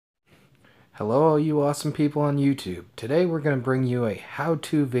Hello all you awesome people on YouTube. Today we're going to bring you a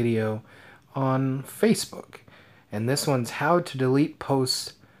how-to video on Facebook. And this one's how to delete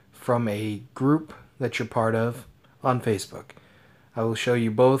posts from a group that you're part of on Facebook. I will show you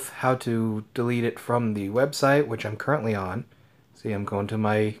both how to delete it from the website, which I'm currently on. See, I'm going to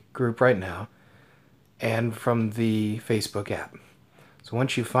my group right now. And from the Facebook app. So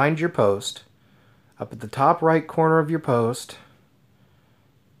once you find your post, up at the top right corner of your post,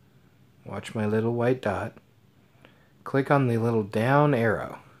 watch my little white dot. Click on the little down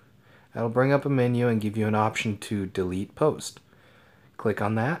arrow. That'll bring up a menu and give you an option to delete post. Click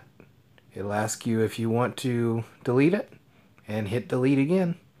on that. It'll ask you if you want to delete it and hit delete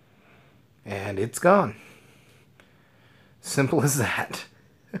again. And it's gone. Simple as that.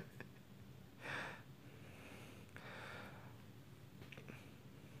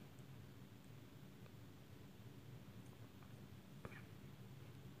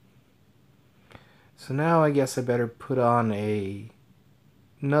 So now I guess I better put on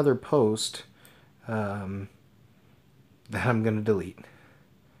another post that I'm going to delete.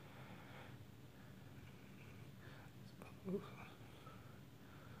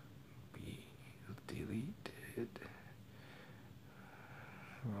 Be deleted.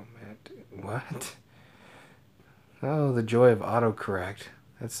 Romantic. What? Oh, the joy of autocorrect.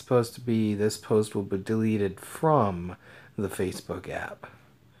 That's supposed to be this post will be deleted from the Facebook app.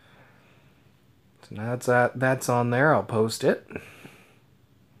 So now that's on there. I'll post it.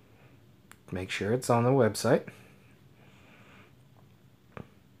 Make sure it's on the website.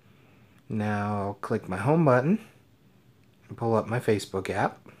 Now I'll click my home button and pull up my Facebook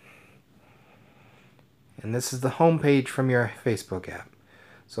app. And this is the home page from your Facebook app.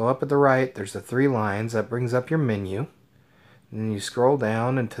 So up at the right, there's the three lines. That brings up your menu. And then you scroll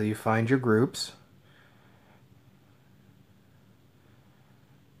down until you find your groups.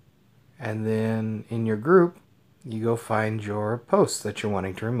 And then in your group, you go find your posts that you're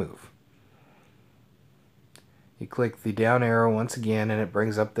wanting to remove. You click the down arrow once again and it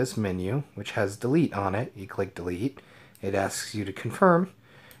brings up this menu, which has delete on it. You click delete. It asks you to confirm,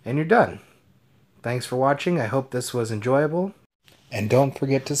 and you're done. Thanks for watching. I hope this was enjoyable. And don't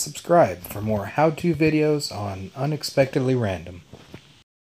forget to subscribe for more how-to videos on Unexpectedly Random.